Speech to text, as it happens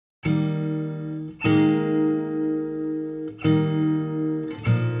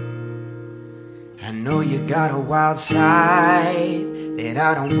you got a wild side that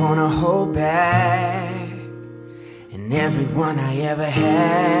I don't wanna hold back. And everyone I ever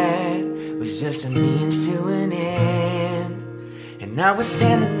had was just a means to an end. And now we're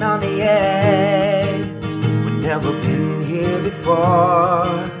standing on the edge. We've never been here before,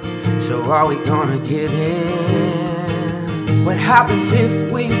 so are we gonna give in? What happens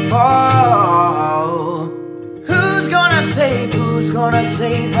if we fall? Who's gonna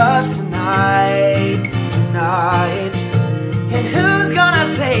save us tonight, tonight? And who's gonna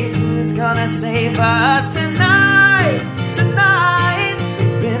save us tonight, tonight?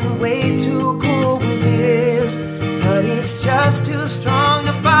 We've been way too cool with this, but it's just too strong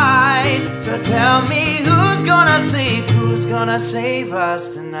to fight. So tell me who's gonna save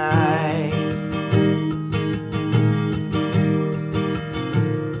us tonight?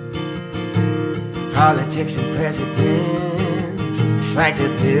 Politics and presidents, it's like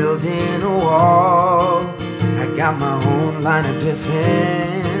they're building a wall. I got my own line of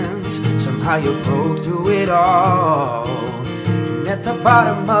defense, somehow you broke through it all. And at the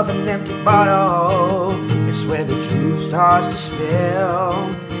bottom of an empty bottle is where the truth starts to spill.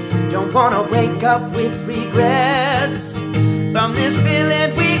 Don't wanna wake up with regrets from this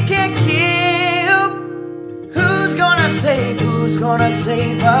feeling we can't kill. Who's gonna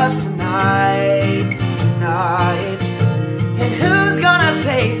save us tonight, tonight? And who's gonna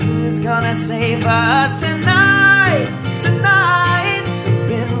save us tonight, tonight? We've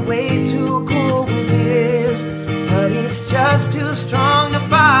been way too cool with this, but it's just too strong to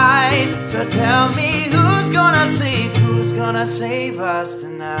fight. So tell me who's gonna save us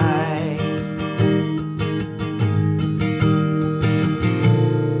tonight?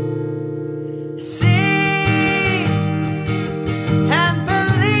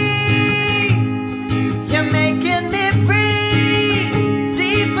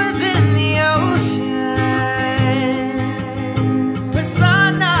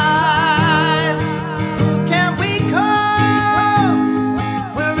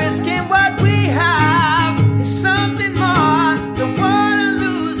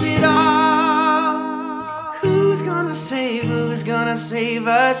 Who's gonna save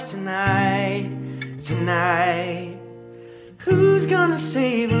us tonight, tonight? Who's gonna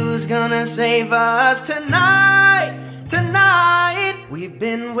save us tonight, tonight? We've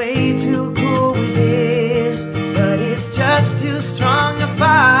been way too cool with this, but it's just too strong to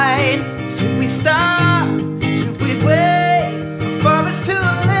fight. Should we stop? Should we wait before it's too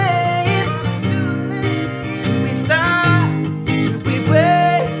late? Should we stop? Should we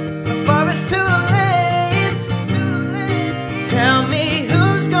wait before it's too late? Tell me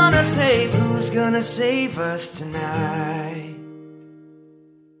who's gonna save us tonight?